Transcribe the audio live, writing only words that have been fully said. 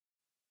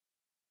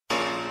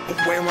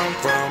Where I'm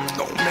from,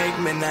 don't make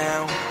me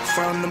now.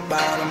 From the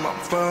bottom, I'm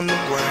from the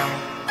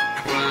ground.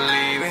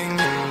 Believing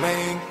in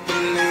make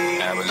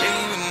believe, I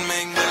believe in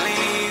make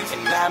believe.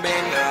 And I've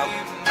been up,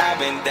 I've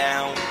been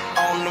down,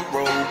 on the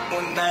road,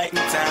 one night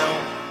in town.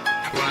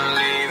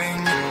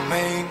 Believing in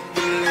make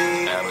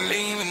believe, I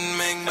believe in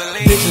make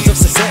believe. Visions of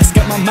success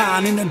got my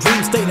mind in a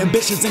dream state.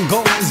 Ambitions and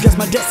goals, guess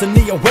my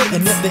destiny awaits.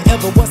 And if there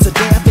ever was a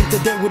day, I think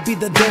today would be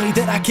the day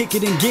that I kick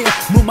it in gear,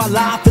 move my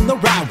life in the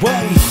right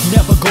way.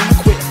 Never gonna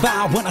quit,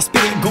 foul when I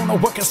spit, gonna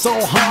work it so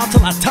hard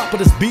till I top of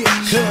this beat.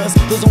 Cause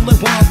there's only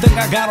one thing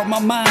I got on my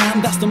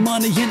mind, that's the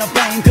money and the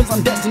fame, cause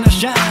I'm destined to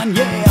shine.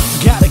 Yeah,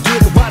 gotta get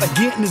it while the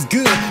getting is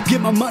good.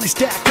 Get my money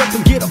stacked up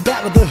and get up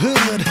out of the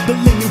hood.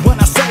 Believe me when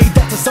I say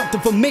that there's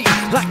something for me,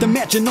 like the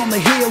mansion on the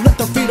hill, let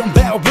the freedom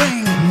bell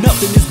ring.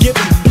 Nothing is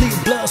given, bleed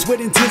blood, sweat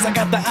and tears. I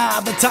got the eye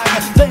of the tiger,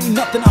 there ain't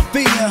nothing I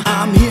fear.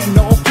 I'm here,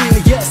 no fear,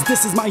 yes,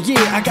 this is my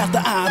year. I got the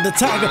eye of the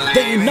tiger,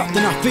 there ain't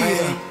nothing I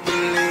fear.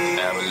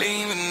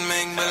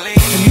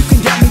 And you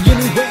can get me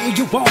any way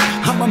you want,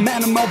 I'm a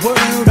man of my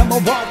word, I'ma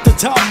walk the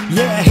talk.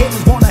 Yeah,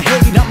 haters wanna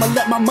hate, I'ma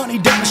let my money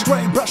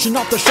demonstrate. Brushing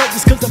off the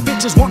shoulders cause the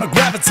bitches wanna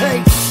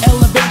gravitate.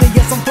 Elevator,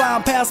 yes, I'm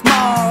flying past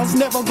Mars.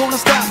 Never gonna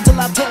stop till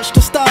I touch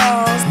the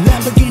stars.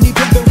 Lamborghini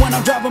pimpin' when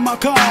I'm driving my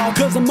car,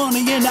 cause the money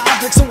in the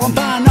object, so I'm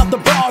buying out the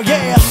bar.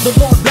 Yeah, the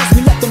Lord bless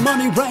me, let the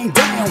money rain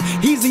down.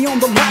 Easy on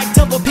the mic,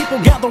 tell the people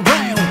gather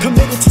round.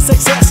 Committed to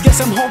success, guess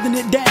I'm holding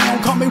it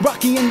down. Call me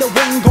Rocky in the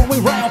ring,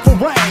 going round for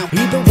round.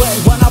 Either way,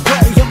 when I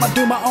pray, I'ma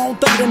do my own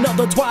thing.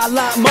 Another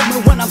twilight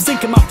moment when I'm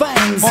sinking my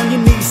fangs. On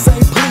your knees, say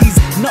please,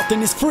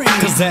 nothing is free,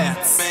 cause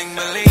that's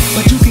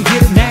but you can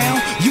get it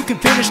now, you can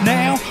finish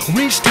now.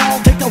 Reach tall,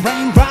 take the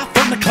rain right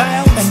from the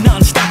clouds. And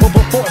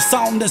unstoppable force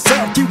on this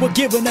earth. You were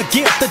given a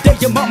gift the day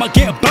your mama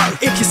gave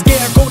birth. If you're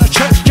scared, go to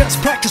church, just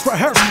practice,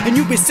 rehearse. And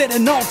you be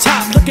sitting on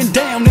top, looking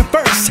down at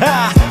first.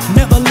 Ha!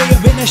 Never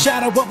live in the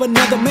shadow of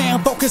another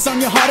man. Focus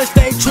on your heart and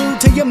stay true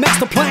to your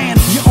master plan.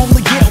 You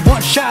only get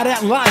one shot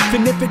at life,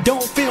 and if it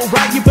don't feel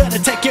right, you better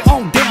take your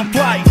own damn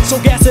flight. So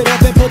gas it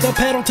up and put the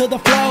pedal to the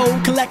flow.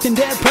 Collecting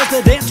dead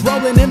presidents,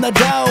 rolling in the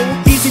dough.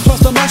 Easy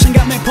plus the motion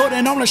got me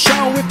putting on a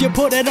show. If you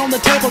put it on the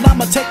table,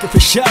 I'ma take it for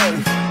show.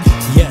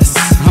 Yes,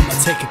 I'ma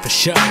take it for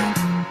show.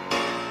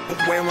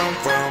 Where I'm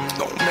from,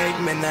 don't make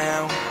me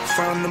now.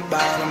 From the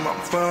bottom, I'm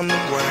from the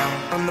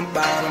ground. From the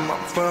bottom,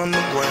 I'm from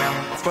the ground.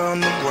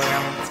 From the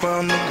ground,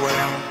 from the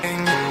ground.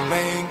 And you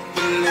make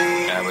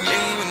believe, I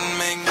believe in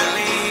make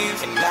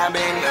believe. And I've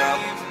been up,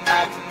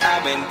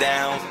 I've been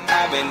down,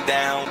 I've been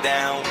down,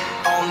 down.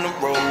 On the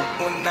road,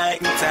 one night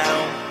in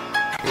town.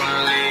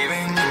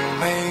 Believing you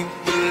make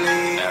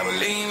believe, I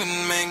believe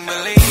in make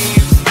believe.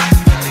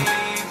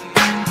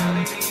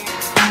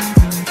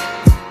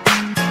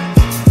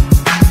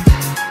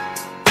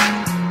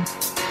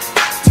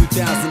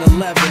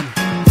 2011,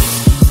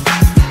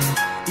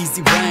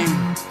 Easy Rain.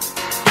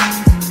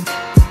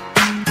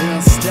 We're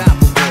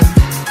unstoppable.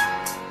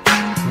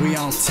 We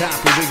on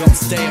top and we gon'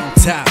 stay on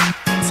top.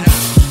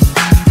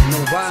 You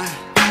know why?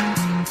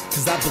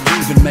 Cause I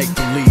believe in make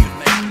believe.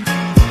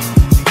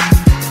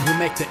 We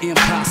make the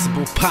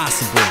impossible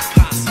possible.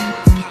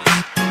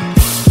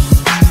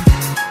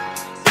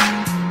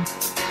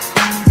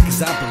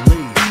 Cause I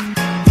believe.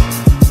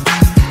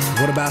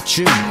 What about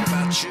you? What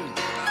about you?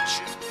 About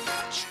you?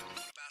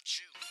 About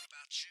you?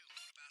 About you?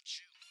 About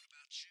you?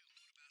 About you?